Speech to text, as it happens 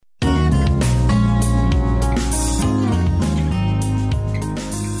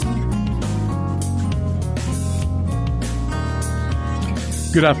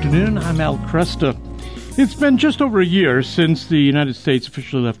Good afternoon. I'm Al Cresta. It's been just over a year since the United States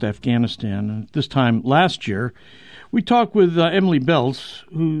officially left Afghanistan. This time last year, we talked with Emily Belz,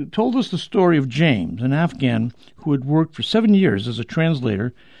 who told us the story of James, an Afghan who had worked for 7 years as a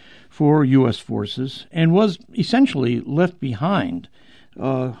translator for U.S. forces and was essentially left behind,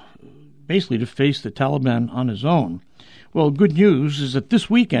 basically to face the Taliban on his own. Well, good news is that this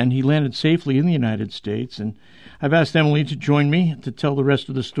weekend he landed safely in the United States, and I've asked Emily to join me to tell the rest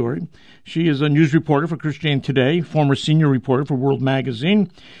of the story. She is a news reporter for Christianity Today, former senior reporter for World Magazine,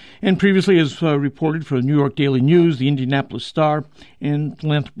 and previously has reported for the New York Daily News, the Indianapolis Star, and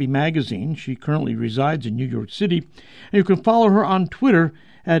Philanthropy Magazine. She currently resides in New York City, and you can follow her on Twitter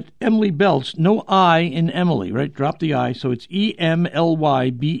at Emily Belz. No I in Emily, right? Drop the I, so it's EMLYBELZ.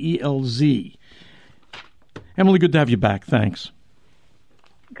 Emily, good to have you back. Thanks.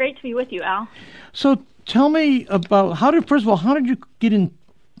 Great to be with you, Al. So tell me about how did you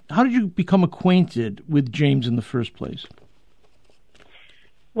become acquainted with James in the first place?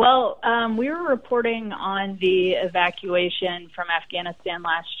 Well, we were reporting on the evacuation from Afghanistan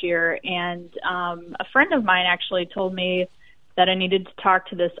last year, and a friend of mine actually told me that I needed to talk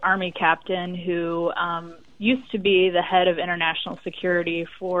to this Army captain who used to be the head of international security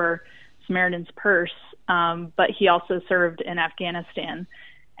for Samaritan's Purse, but he also served in Afghanistan.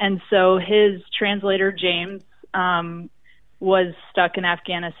 And so his translator, James, was stuck in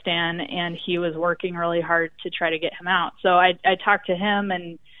Afghanistan, and he was working really hard to try to get him out. So I talked to him,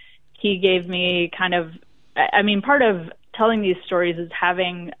 and he gave me part of telling these stories is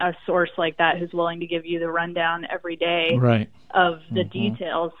having a source like that who's willing to give you the rundown every day of the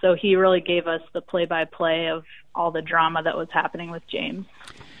details. So he really gave us the play-by-play of all the drama that was happening with James.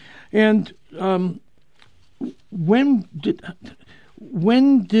 And when did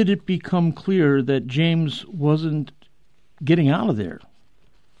it become clear that James wasn't getting out of there?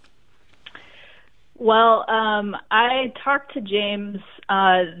 Well, I talked to James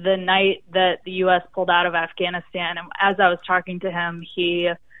the night that the U.S. pulled out of Afghanistan, and as I was talking to him, he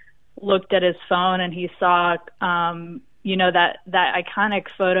looked at his phone and he saw, that iconic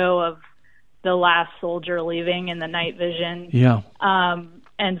photo of the last soldier leaving in the night vision. Yeah.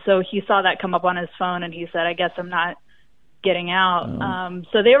 And so he saw that come up on his phone, and he said, I guess I'm not getting out.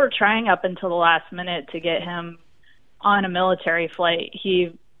 So they were trying up until the last minute to get him on a military flight.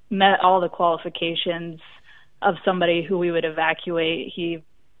 He met all the qualifications of somebody who we would evacuate. He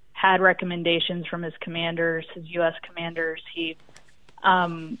had recommendations from his commanders, his U.S. commanders. He,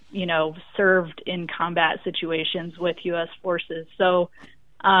 served in combat situations with U.S. forces. So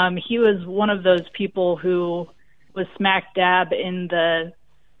he was one of those people who was smack dab in the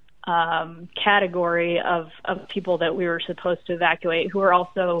category of people that we were supposed to evacuate who are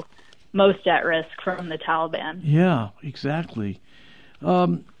also most at risk from the Taliban. Yeah, exactly.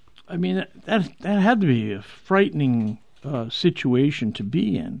 That had to be a frightening situation to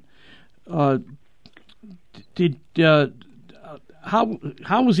be in.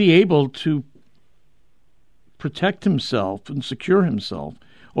 How was he able to protect himself and secure himself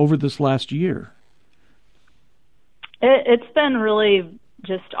over this last year? It's been really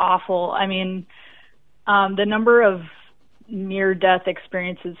just awful. I mean, the number of near-death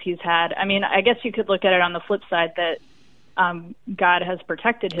experiences he's had. I mean, I guess you could look at it on the flip side that God has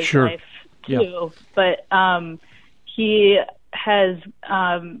protected his life too. Yeah. But he has,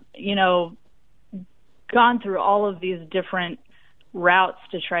 gone through all of these different routes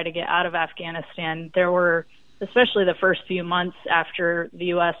to try to get out of Afghanistan. There were, especially the first few months after the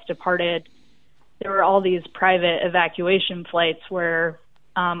U.S. departed, there were all these private evacuation flights where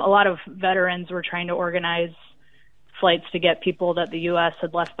a lot of veterans were trying to organize flights to get people that the U.S.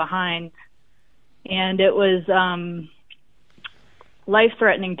 had left behind. And it was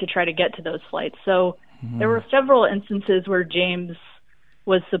life-threatening to try to get to those flights. So there were several instances where James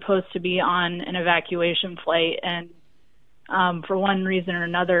was supposed to be on an evacuation flight, and for one reason or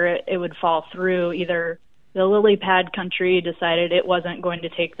another, it would fall through. Either the lily pad country decided it wasn't going to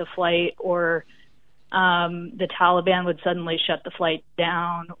take the flight, or the Taliban would suddenly shut the flight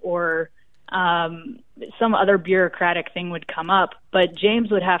down, or some other bureaucratic thing would come up. But James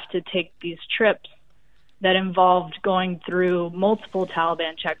would have to take these trips that involved going through multiple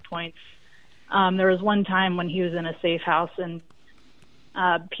Taliban checkpoints. There was one time when he was in a safe house and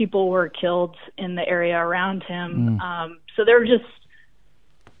people were killed in the area around him. So there were just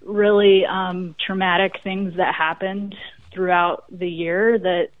really traumatic things that happened throughout the year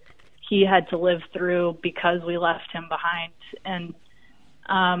that he had to live through because we left him behind. And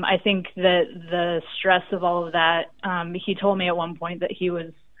I think that the stress of all of that, he told me at one point that he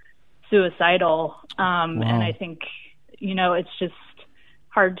was suicidal. Wow. And I think, it's just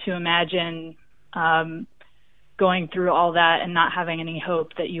hard to imagine going through all that and not having any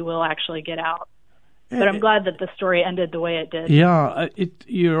hope that you will actually get out. But I'm glad that the story ended the way it did. Yeah,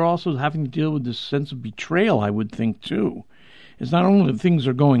 you're also having to deal with this sense of betrayal, I would think, too. It's not only that things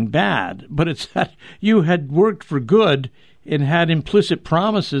are going bad, but it's that you had worked for good and had implicit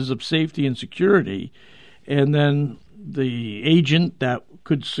promises of safety and security, and then the agent that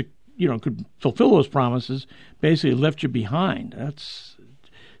could fulfill those promises basically left you behind. It's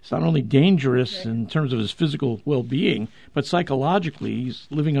not only dangerous in terms of his physical well-being, but psychologically he's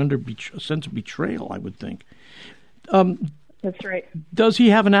living under a sense of betrayal, I would think. That's right. Does he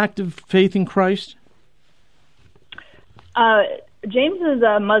have an active faith in Christ? James is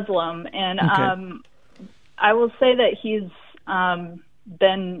a Muslim, and I will say that he's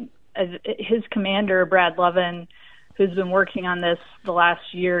been his commander, Brad Levin, who's been working on this the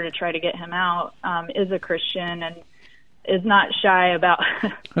last year to try to get him out, is a Christian and is not shy about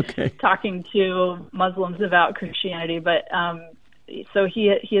talking to Muslims about Christianity. But so he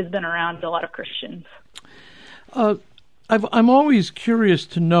has been around a lot of Christians. I'm always curious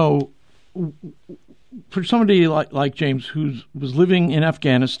to know, for somebody like James, who was living in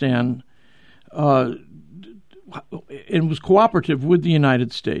Afghanistan and was cooperative with the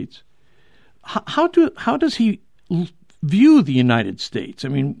United States, how does he view the United States? I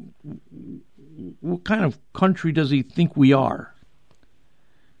mean, what kind of country does he think we are?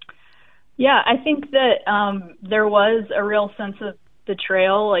 Yeah, I think that there was a real sense of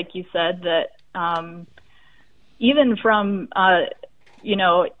betrayal, like you said, that even from,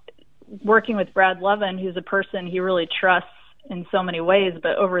 working with Brad Levin, who's a person he really trusts in so many ways,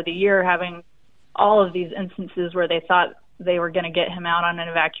 but over the year having all of these instances where they thought they were going to get him out on an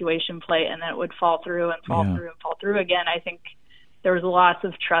evacuation flight and then it would fall through and fall through and fall through again. I think there was a loss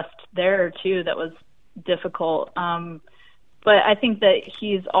of trust there too that was difficult. But I think that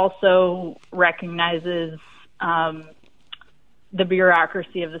he's also recognizes the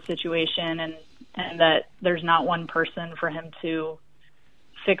bureaucracy of the situation and that there's not one person for him to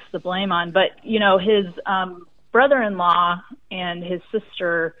fix the blame on. But, his brother-in-law and his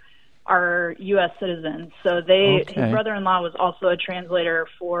sister are U.S. citizens. So his brother-in-law was also a translator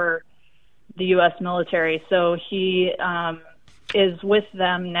for the U.S. military. So he is with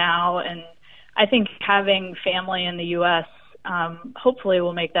them now. And I think having family in the U.S. Hopefully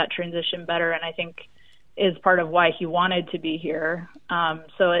will make that transition better. And I think is part of why he wanted to be here.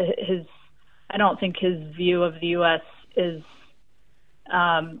 So I don't think his view of the U.S. is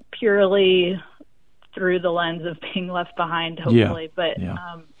purely through the lens of being left behind, hopefully.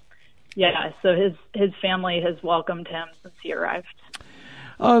 So his family has welcomed him since he arrived.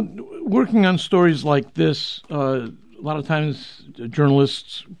 Working on stories like this, a lot of times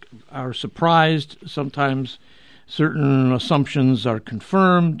journalists are surprised. Sometimes certain assumptions are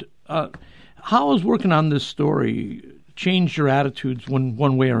confirmed. How has working on this story changed your attitudes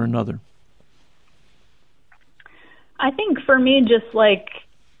one way or another? I think for me, just like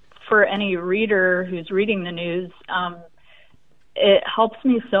for any reader who's reading the news, it helps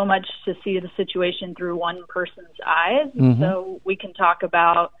me so much to see the situation through one person's eyes. Mm-hmm. So we can talk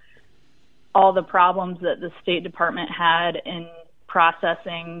about all the problems that the State Department had in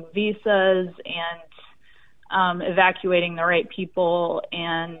processing visas and evacuating the right people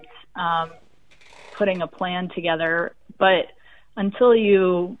and putting a plan together. But until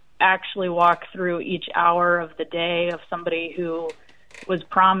you actually walk through each hour of the day of somebody who was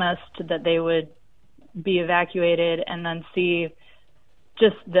promised that they would be evacuated and then see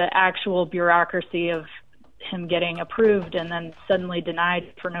just the actual bureaucracy of him getting approved and then suddenly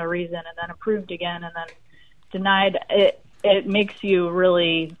denied for no reason and then approved again and then denied, it makes you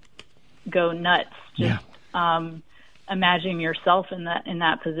really go nuts just imagining yourself in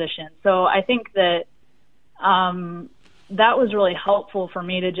that position. So I think that that was really helpful for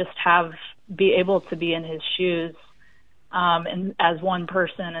me to just be able to be in his shoes and as one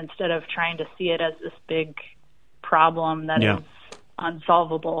person instead of trying to see it as this big problem that is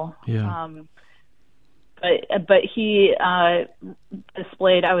unsolvable. But he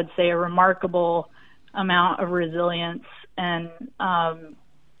displayed, I would say, a remarkable amount of resilience. And,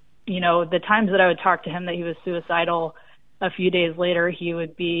 the times that I would talk to him that he was suicidal, a few days later, he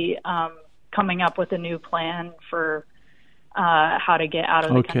would be coming up with a new plan for how to get out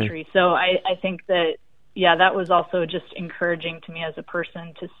of the country. So I think that, that was also just encouraging to me as a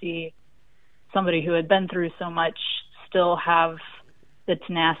person to see somebody who had been through so much still have the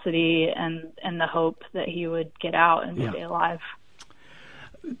tenacity and the hope that he would get out and stay alive.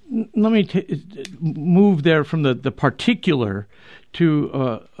 Let me move there from the particular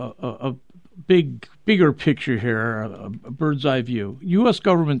to bigger picture here, a bird's eye view. U.S.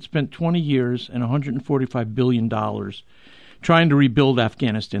 government spent 20 years and $145 billion trying to rebuild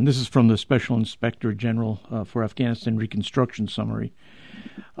Afghanistan. This is from the Special Inspector General for Afghanistan Reconstruction Summary.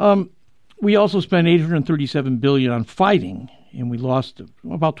 We also spent $837 billion on fighting, and we lost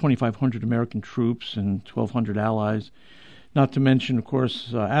about 2,500 American troops and 1,200 allies. Not to mention, of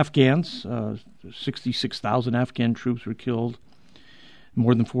course, Afghans. 66,000 Afghan troops were killed.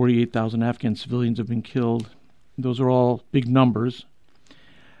 More than 48,000 Afghan civilians have been killed. Those are all big numbers.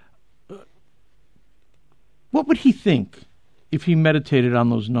 What would he think if he meditated on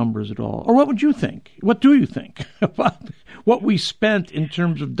those numbers at all? Or what would you think? What do you think about what we spent in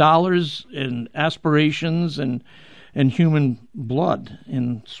terms of dollars and aspirations and human blood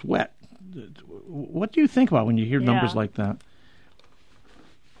and sweat? What do you think about when you hear numbers like that?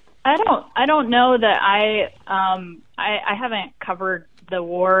 I don't know that I haven't covered the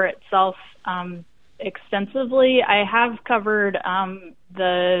war itself extensively. I have covered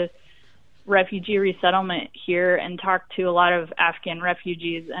the refugee resettlement here and talked to a lot of Afghan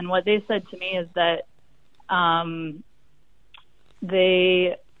refugees, and what they said to me is that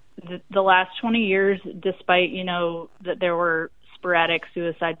the last 20 years, despite that there were sporadic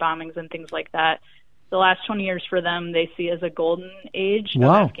suicide bombings and things like that, the last 20 years for them they see as a golden age of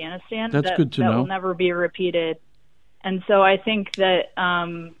Afghanistan. That's good to know. That will never be repeated. And so I think that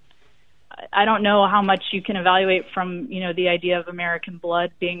I don't know how much you can evaluate from the idea of American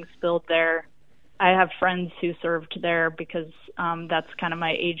blood being spilled there. I have friends who served there because that's kind of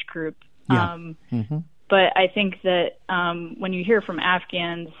my age group. Yeah. But I think that when you hear from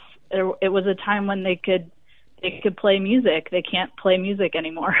Afghans, it was a time when they could play music. They can't play music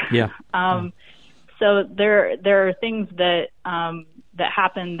anymore. Yeah. So there are things that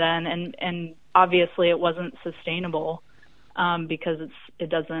happened then, and obviously it wasn't sustainable because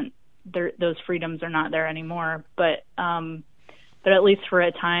those freedoms are not there anymore. But at least for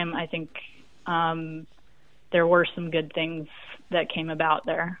a time, I think there were some good things that came about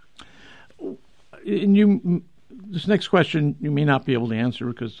there. And this next question you may not be able to answer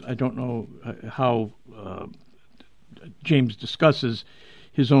because I don't know how James discusses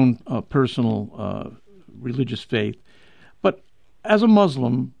his own personal religious faith. But as a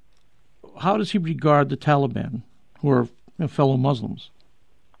Muslim, how does he regard the Taliban, who are fellow Muslims?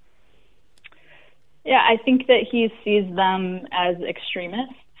 Yeah, I think that he sees them as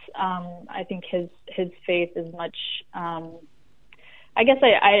extremists. I think his faith is much. I guess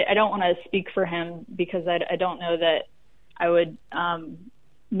I don't want to speak for him because I don't know that I would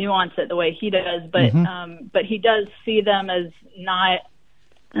nuance it the way he does, but he does see them as not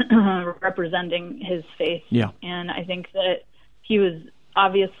representing his faith. Yeah. And I think that he was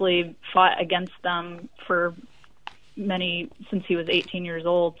obviously fought against them for since he was 18 years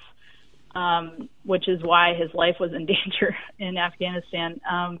old, which is why his life was in danger in Afghanistan,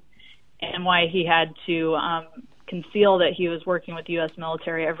 and why he had to conceal that he was working with the U.S.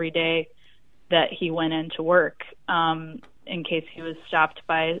 military every day that he went into work in case he was stopped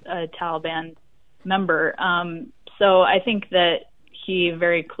by a Taliban member. So I think that he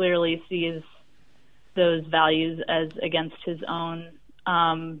very clearly sees those values as against his own.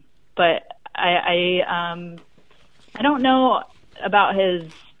 But I don't know about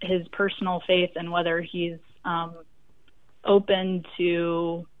his personal faith and whether he's open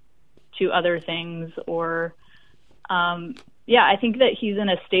to other things or I think that he's in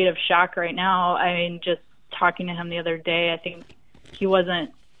a state of shock right now. I mean, just talking to him the other day, I think he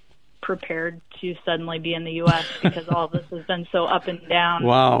wasn't prepared to suddenly be in the U.S. because all of this has been so up and down.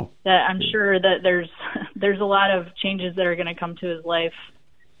 Wow. That I'm sure that there's a lot of changes that are going to come to his life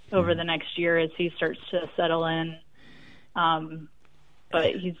over the next year as he starts to settle in.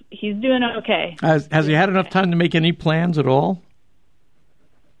 But he's doing okay. Has he had enough time to make any plans at all?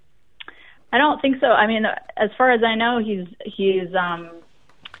 I don't think so. I mean, as far as I know, he's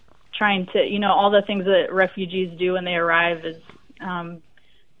trying to, all the things that refugees do when they arrive is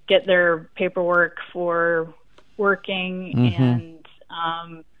get their paperwork for working and,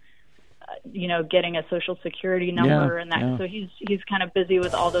 getting a social security number and that. Yeah. So he's kind of busy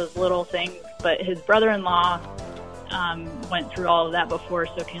with all those little things. But his brother-in-law went through all of that before,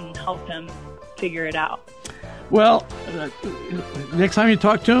 so can help him figure it out. Well, next time you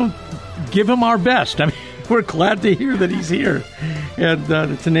talk to him, give him our best. I mean, we're glad to hear that he's here, and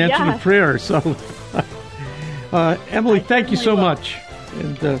it's an answer to prayer. So, Emily, thank you so much.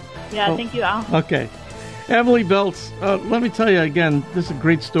 And thank you, Al. Okay. Emily Belz, let me tell you again, this is a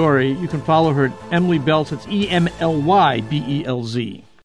great story. You can follow her at Emily Belz. It's EMLYBELZ.